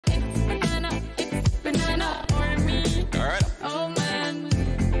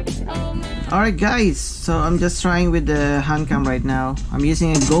Alright guys, so I'm just trying with the Handcam right now. I'm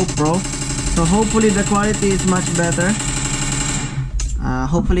using a GoPro, so hopefully the quality is much better.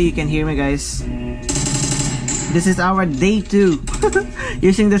 Hopefully you can hear me guys. This is our day 2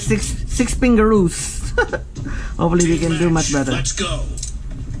 using the six fingeroos. Hopefully we can do much better. Let's go.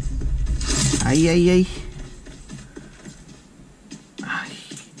 Ay.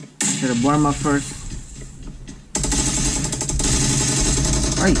 Should have warm up first.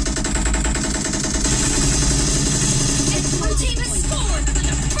 Ay.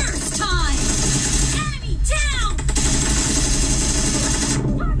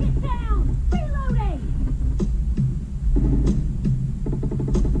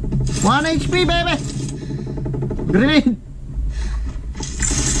 One HP, baby! Grenade!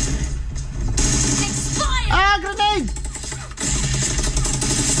 Ah, grenade!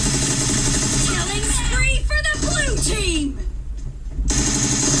 Killing spree for the blue team!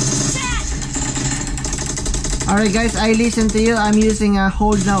 Alright guys, I listen to you. I'm using a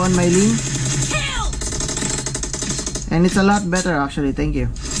hold now on my lean. Killed! And it's a lot better actually, thank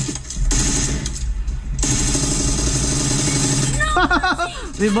you.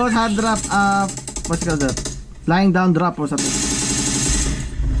 We both had drop, what's it called that? Lying down drop or something.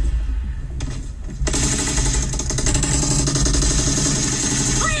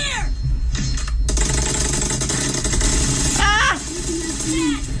 Clear! Ah!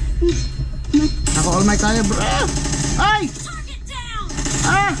 Ako all mic tayo bro. Ay! Target down!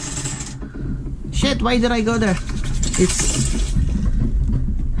 Ah! Shit, why did I go there? It's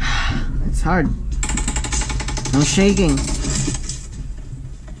hard. I'm shaking.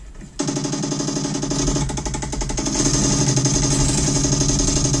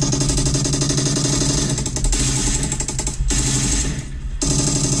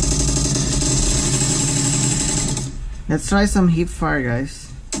 Let's try some hip fire,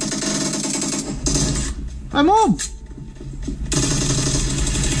 guys. I move!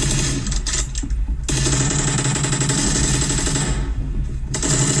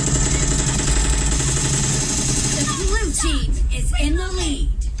 The blue team is in the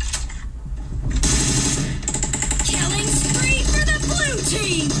lead. Killing spree for the blue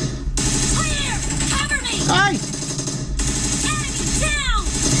team! Clear! Cover me! Ay! Enemy down!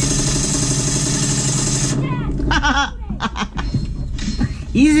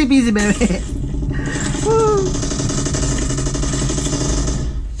 Easy peasy, baby. Woo.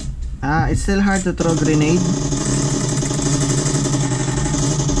 It's still hard to throw grenade.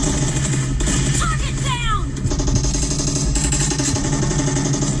 Target down!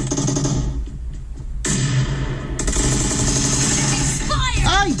 Expire!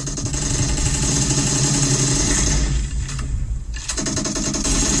 Ay!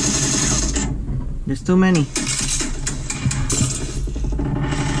 There's too many.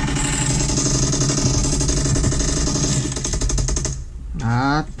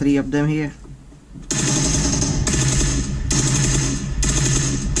 Three of them here.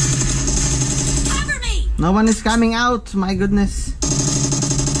 Cover me! No one is coming out, my goodness.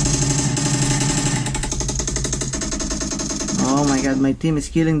 Oh my god, my team is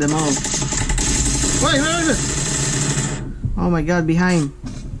killing them all. Wait, where is it? Oh my god, behind.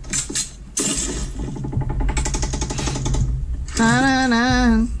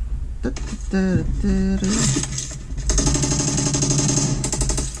 Ta-da-da. Ta-ta-ta-ta-ta.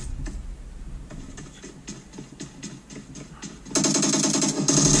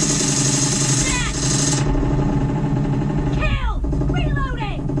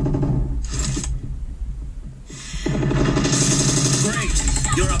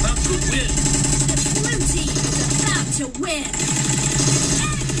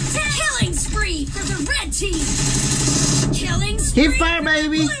 Keep fire,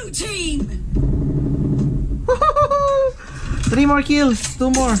 baby! Blue team! Three more kills, 2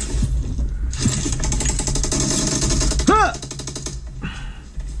 more. Huh!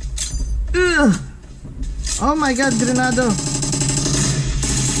 Oh my god, Grenado!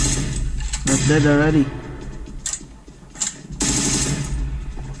 That's dead already.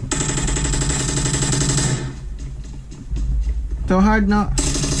 So hard now.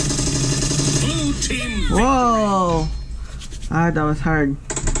 Blue team. Whoa! Ah, that was hard.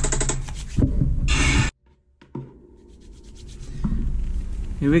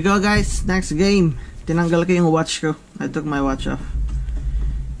 Here we go, guys. Next game. Tinanggal ko yung watch ko. I took my watch off.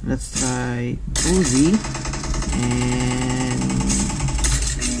 Let's try Pubg and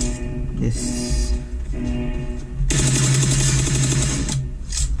this.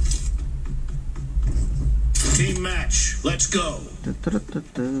 Team match. Let's go.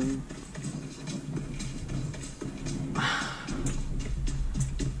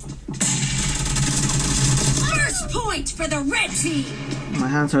 point for the red team. My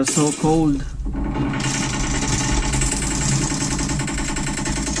hands are so cold.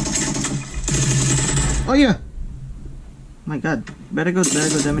 Oh yeah! My god. Very good,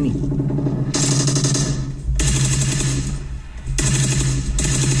 Emily.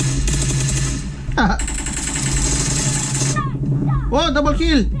 Whoa, double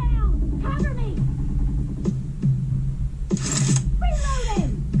kill! Cover me.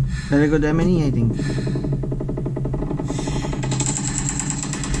 Reloading. Very good, Emily, I think.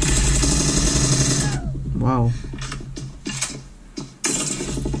 Wow.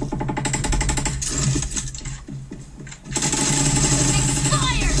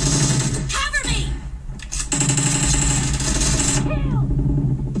 Expired. Cover me. Kill.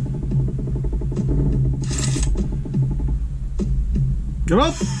 You're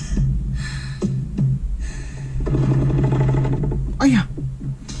up! Oh yeah!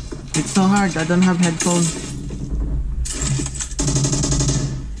 It's so hard, I don't have headphone.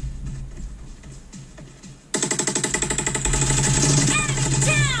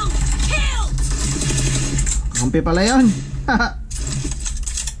 Down. Killed. Kampi pala yun!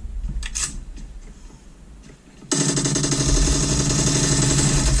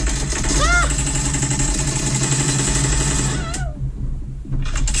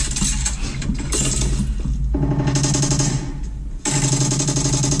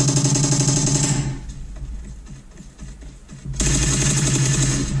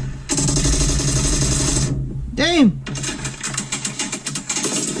 Damn!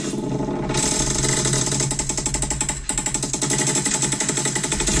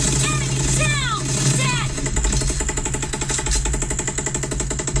 Down. Dead.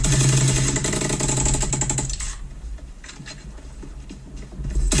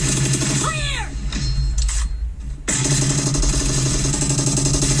 Clear.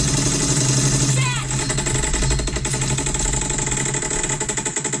 Dead.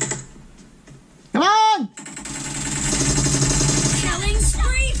 Come on! Killing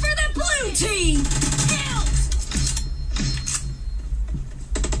spree for the blue team. Killed.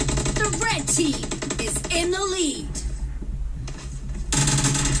 The red team is in the lead.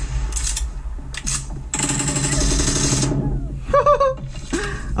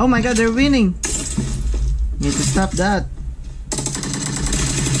 Oh my god, they're winning! Need to stop that.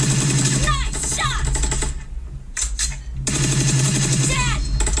 Nice shot. Dead.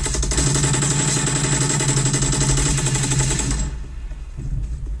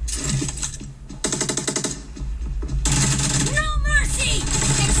 No mercy.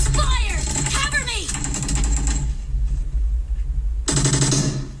 Expired. Cover me.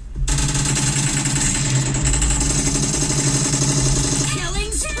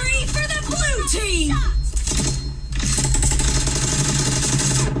 Killing spree for the blue team.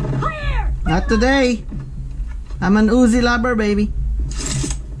 Clear. Not today! I'm an Uzi lover, baby.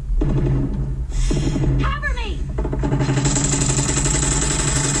 Cover me.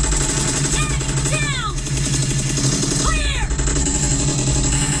 Enemy down. Clear.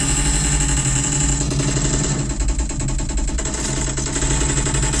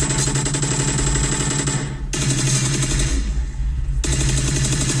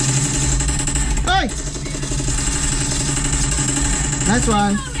 Hey! Nice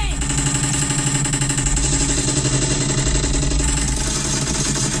one. Loading.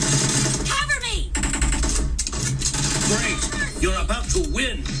 Cover me. Great. You're about to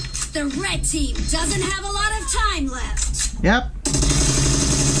win. The red team doesn't have a lot of time left. Yep.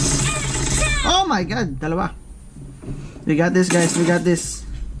 Enemy down. Oh my god, dalawa. We got this, guys. We got this.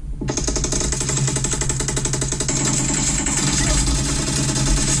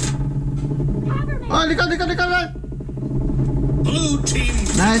 Cover me. Oh, likod. Blue team.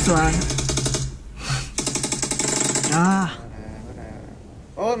 Nice one. Ah.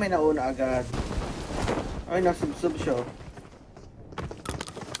 Oh, may nauna agad. Ay, nasubsob siya.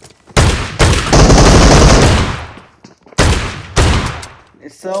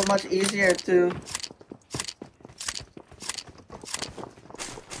 It's so much easier to...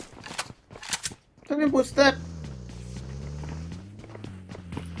 Ito yung footstep.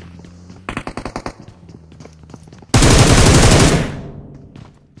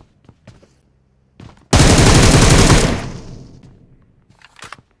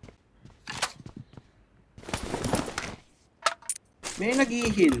 May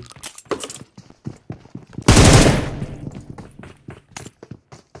nag-i-heal.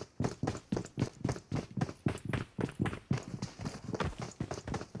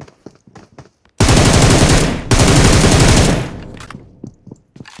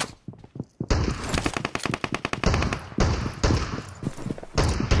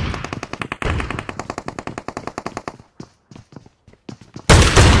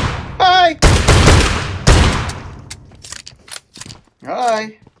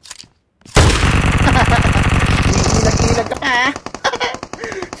 Hi! Ilag-ilag ka pa!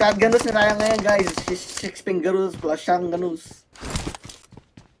 Shotgunus na tayo ngayon guys. 6 fingerus plus shotgunus.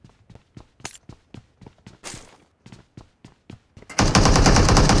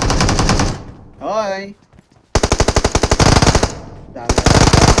 Hi! Dami.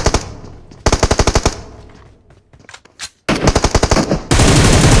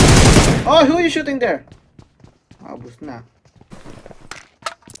 Oh, who are you shooting there? Abos na.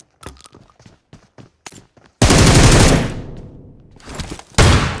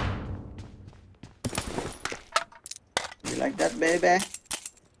 You like that, baby?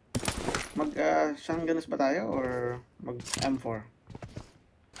 Mag shotguns ba tayo or mag M4?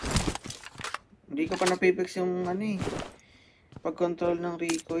 Hindi ko pa napipix yung ano eh, pag-control ng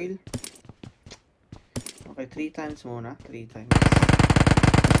recoil. Okay, 3 times muna. 3 times.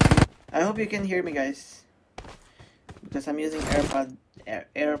 I hope you can hear me guys, because I'm using AirPod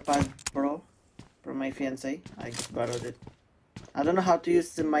Pro from my fiance. I just borrowed it. I don't know how to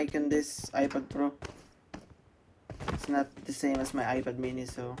use the mic in this iPad Pro. It's not the same as my iPad mini,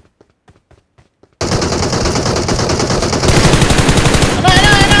 so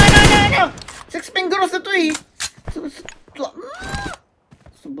no! 6 fingers na to eh.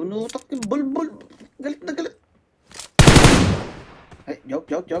 Bunutak yung bulbul. Galit na galit. Ay,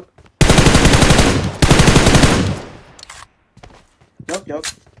 joke. Joke.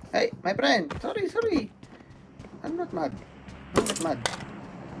 Hey, my friend. Sorry. I'm not mad.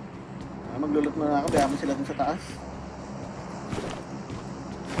 Maglulot muna ako. Bayaan mo sila dun sa taas.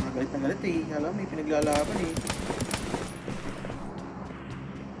 Galit na galit eh. Alam, may pinaglalaban eh.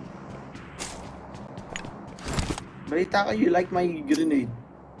 Balita ka, you like my grenade.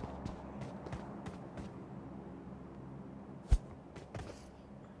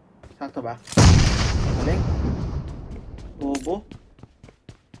 Sakto ba? Galing. Bobo.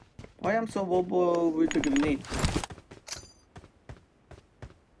 Why am so bobo with the grenade?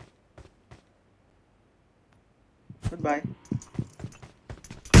 Goodbye.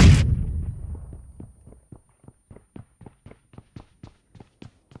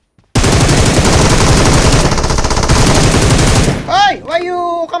 Hey! Why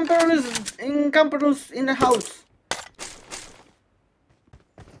you campers in the house?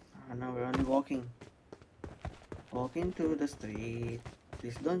 Now we're only walking. Walking to the street.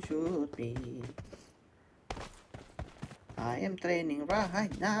 Please don't shoot me. I am training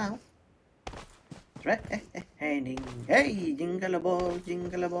right now. Training. Hey! Jingle ball,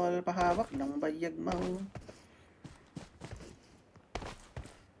 pahawak ng bayag mo.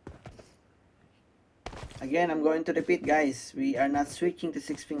 Again, I'm going to repeat guys. We are not switching to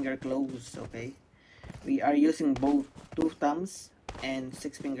 6-finger close, okay? We are using both 2 thumbs and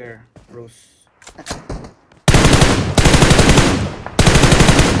 6-finger rows.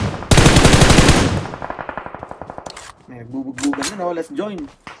 May bubug-bugan na, no? Let's join.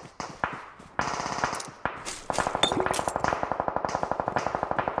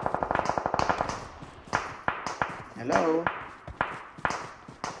 Hello.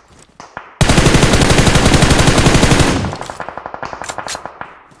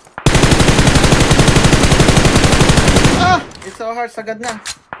 Ah! It's so hard, sagad na.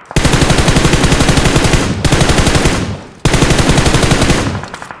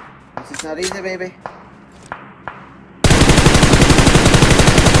 This is not easy, baby.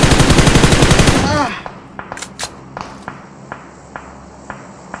 Ah!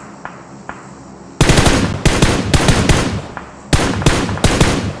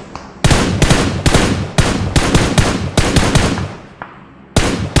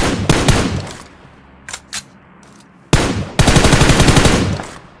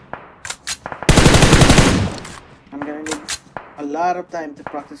 I'm gonna need a lot of time to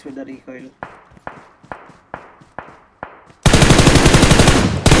practice with the recoil.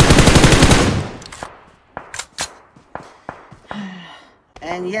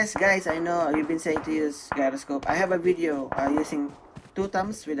 And yes guys, I know you've been saying to use gyroscope. I have a video using 2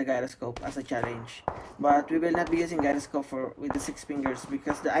 thumbs with the gyroscope as a challenge, but we will not be using gyroscope with the 6 fingers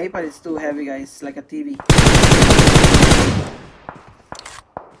because the iPad is too heavy guys, like a TV.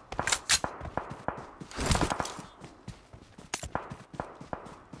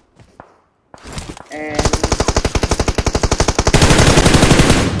 And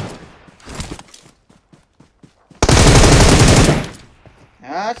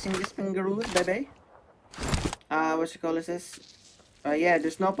single finger rules, baby. What you call this? Yeah,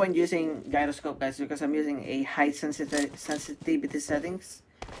 there's no point using gyroscope guys because I'm using a high sensitivity settings,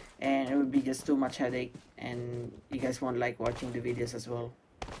 and it would be just too much headache, and you guys won't like watching the videos as well.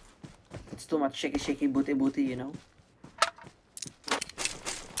 It's too much shaky booty, you know.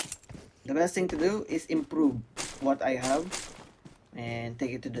 The best thing to do is improve what I have and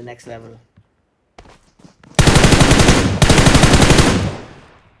take it to the next level.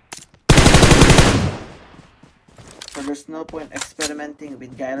 So there's no point experimenting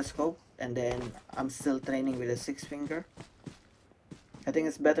with gyroscope and then I'm still training with a 6-finger. I think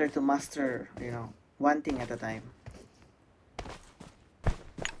it's better to master, you know, one thing at a time.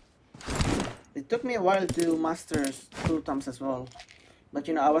 It took me a while to master 2 thumbs as well. But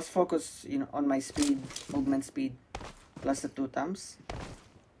you know, I was focused, you know, on my speed, movement speed, plus the 2 thumbs.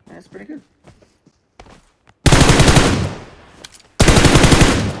 And it's pretty good.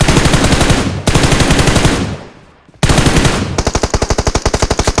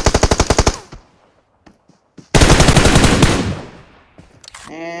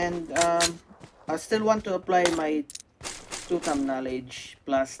 And I still want to apply my 2 thumb knowledge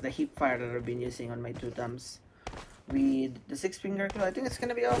plus the hip fire that I've been using on my 2 thumbs with the 6-finger claw. I think it's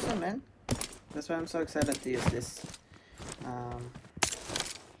gonna be awesome, man. That's why I'm so excited to use this.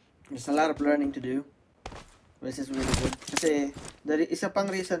 There's a lot of learning to do. This is really good. Kasi isa pang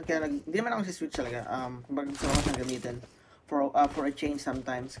reason kaya hindi naman ako si switch talaga. Kumbaga gusto ko siyang gamitin for a change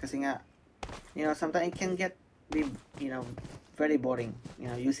sometimes. Kasi nga, you know, sometimes it can be, you know, very boring. You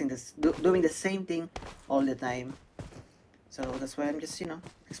know, using this, doing the same thing all the time. So that's why I'm just, you know,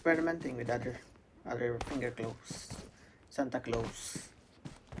 experimenting with other finger claws. Santa Claus.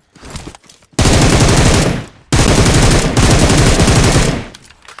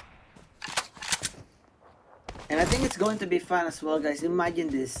 And I think it's going to be fun as well, guys. Imagine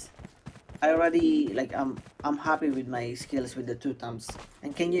this. I already, like, I'm happy with my skills with the 2 thumbs.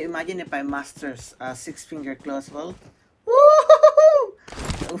 And can you imagine if I masters 6-finger claw as well? Woo!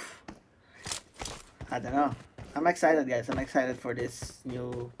 Oof. I don't know. I'm excited, guys. I'm excited for this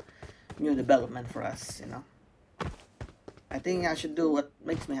new development for us, you know. I think I should do what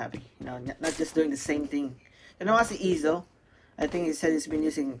makes me happy, you know, not just doing the same thing. You know, as Izo, I think he said he's been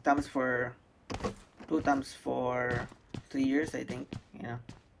using 2 thumbs for 3 years, I think, you know.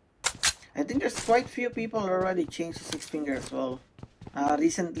 I think there's quite few people already changed to 6-finger as well.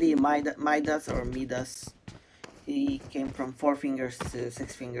 Recently, Midas, he came from 4 fingers to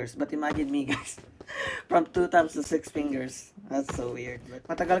 6 fingers. But imagine me, guys, from 2 thumbs to 6 fingers. That's so weird. But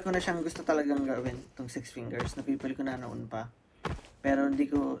matagal ko na siyang gusto talagang gawin, itong 6 fingers. Napipili ko na noon pa. Pero hindi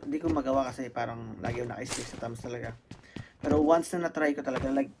ko magawa kasi parang lagi ako naka-stick sa thumbs talaga. Pero once na na-try ko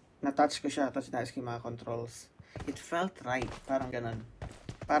talaga, like, na-touch ko siya, tapos na-ice ko yung mga controls. It felt right. Parang ganun.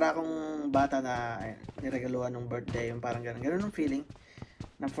 Para akong bata na niregaluhan ng birthday, yung parang ganun. Ganun yung feeling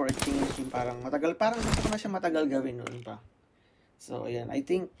na for a change, yung parang matagal, parang gusto ko na siya matagal gawin noon pa. So, ayan. I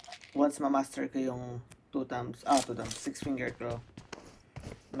think, once ma-master ko yung 2 thumbs, 6-finger claw,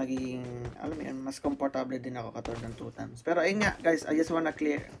 magiging, alam mo yun, mas comfortable din ako katulad ng 2 thumbs. Pero, ayun nga, guys, I just wanna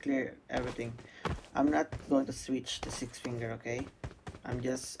clear everything. I'm not going to switch to 6-finger, okay?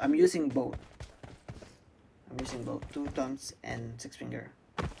 I'm using both. I'm using both 2 thumbs and 6-finger.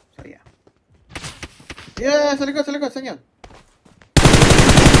 So, yeah. Yeah, sa likod, saan yun?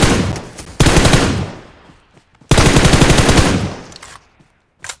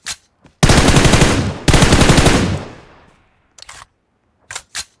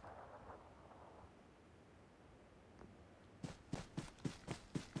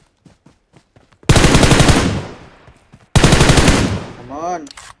 Come on.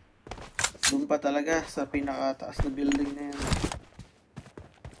 Doon pa talaga sa pinakataas na building na yan.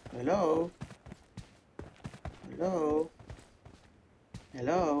 Hello? Hello?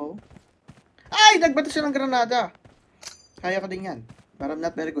 Hello? Ay! Nagbato siya ng granada! Kaya ko din yan. But I'm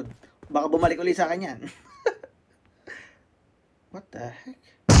not very good. Baka bumalik ulit sa akin yan. What the heck?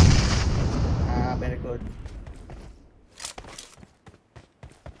 Very good.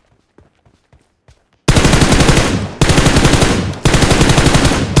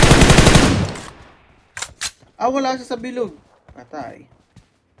 Wala siya sa bilog. Patay.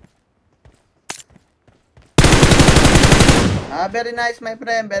 Very nice, my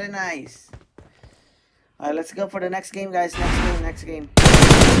friend. Very nice. Alright, let's go for the next game, guys. Next game.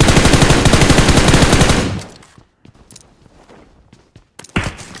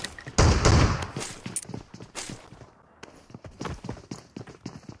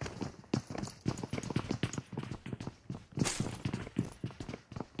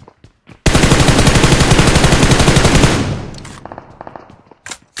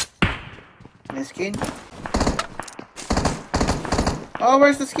 Skin? Oh,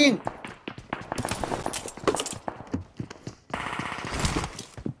 where's the skin?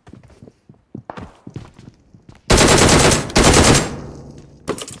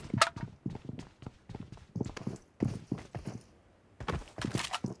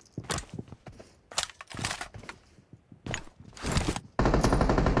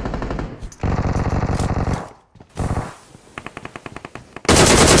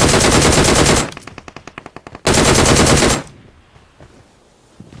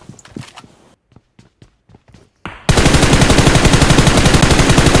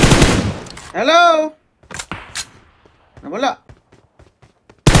 Hello? Nawala.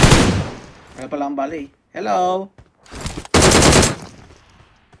 Wala pala ang bali. Hello?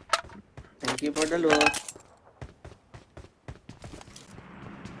 Thank you for the loot.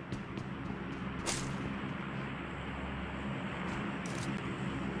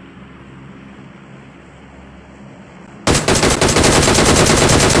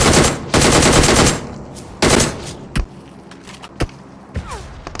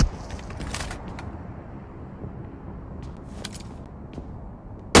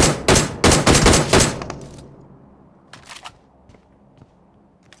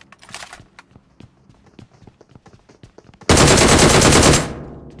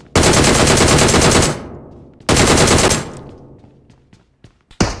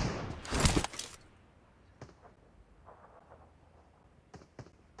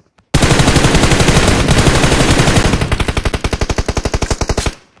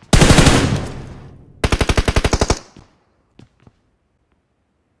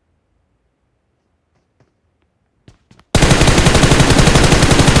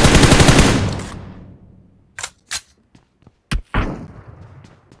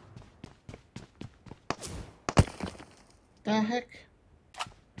 The heck?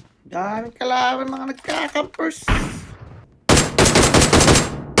 Daming kalaban mga nagkakampers.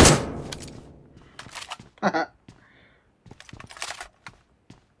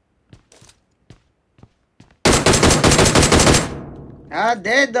 Ah,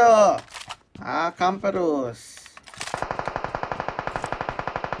 dedo. Ah, camperus.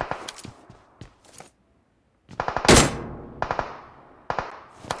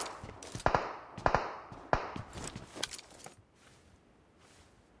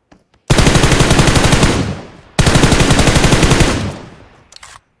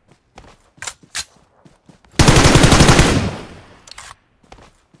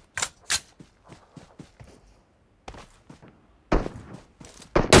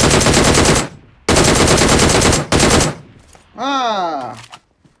 Ah!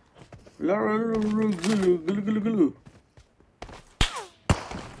 Gulu.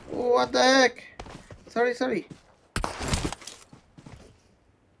 What the heck? Sorry.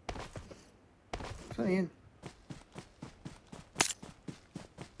 Saan yun?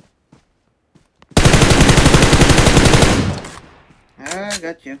 Ah,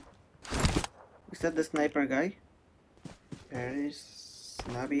 got you. Is that the sniper guy? Paris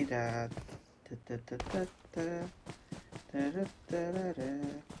Navidad.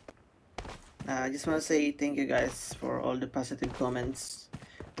 I just want to say thank you guys for all the positive comments.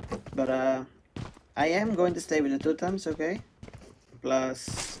 But I am going to stay with the 2 times, okay?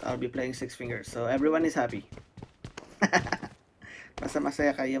 Plus, I'll be playing 6 fingers. So everyone is happy. Basta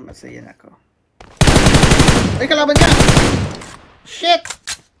masaya kayo, masaya na ako. Ay, kalaban niya! Shit!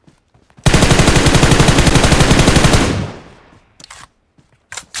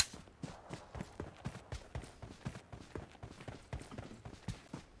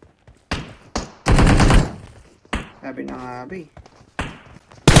 Sabi na nga, abi.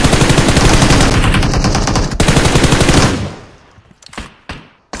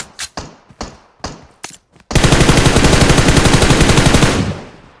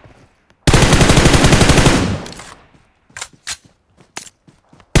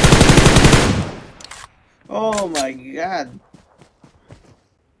 Oh my god.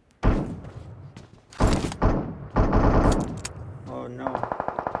 Oh no.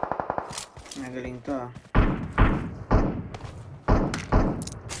 Nagaling to ah.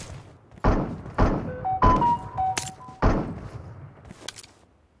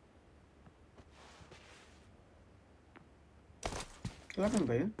 Kalaban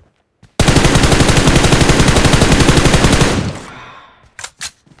ba yun?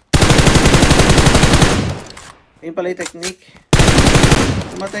 Ayun pala yung technique.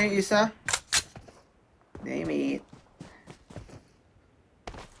 Tumatay yung isa. Damn it.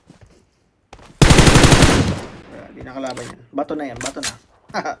 Hindi na kalaban yan. Bato na yan. Bato na.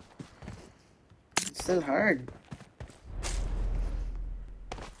 It's still hard.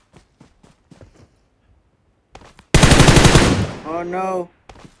 Oh no.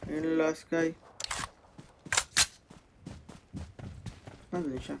 Ayun yung last guy.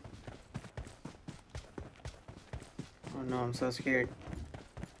 Nandun siya. Oh no, I'm so scared.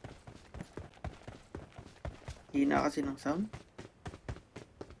 Hina kasi ng sound.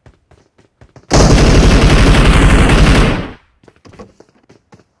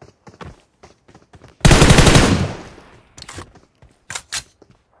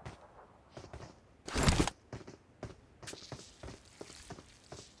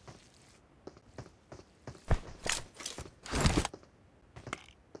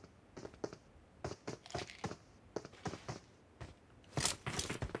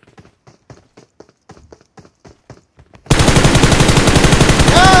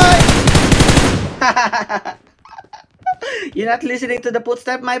 You're not listening to the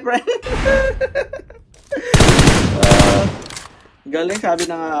footstep, my friend. Galing, sabi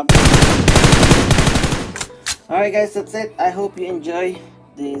na nga. Alright guys, that's it. I hope you enjoy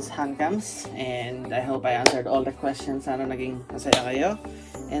these handcams. And I hope I answered all the questions. Sana naging masaya kayo.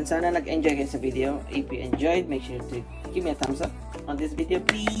 And sana nag-enjoy kayo sa video. If you enjoyed, make sure to give me a thumbs up on this video,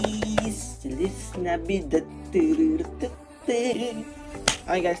 please.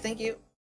 Alright guys, thank you.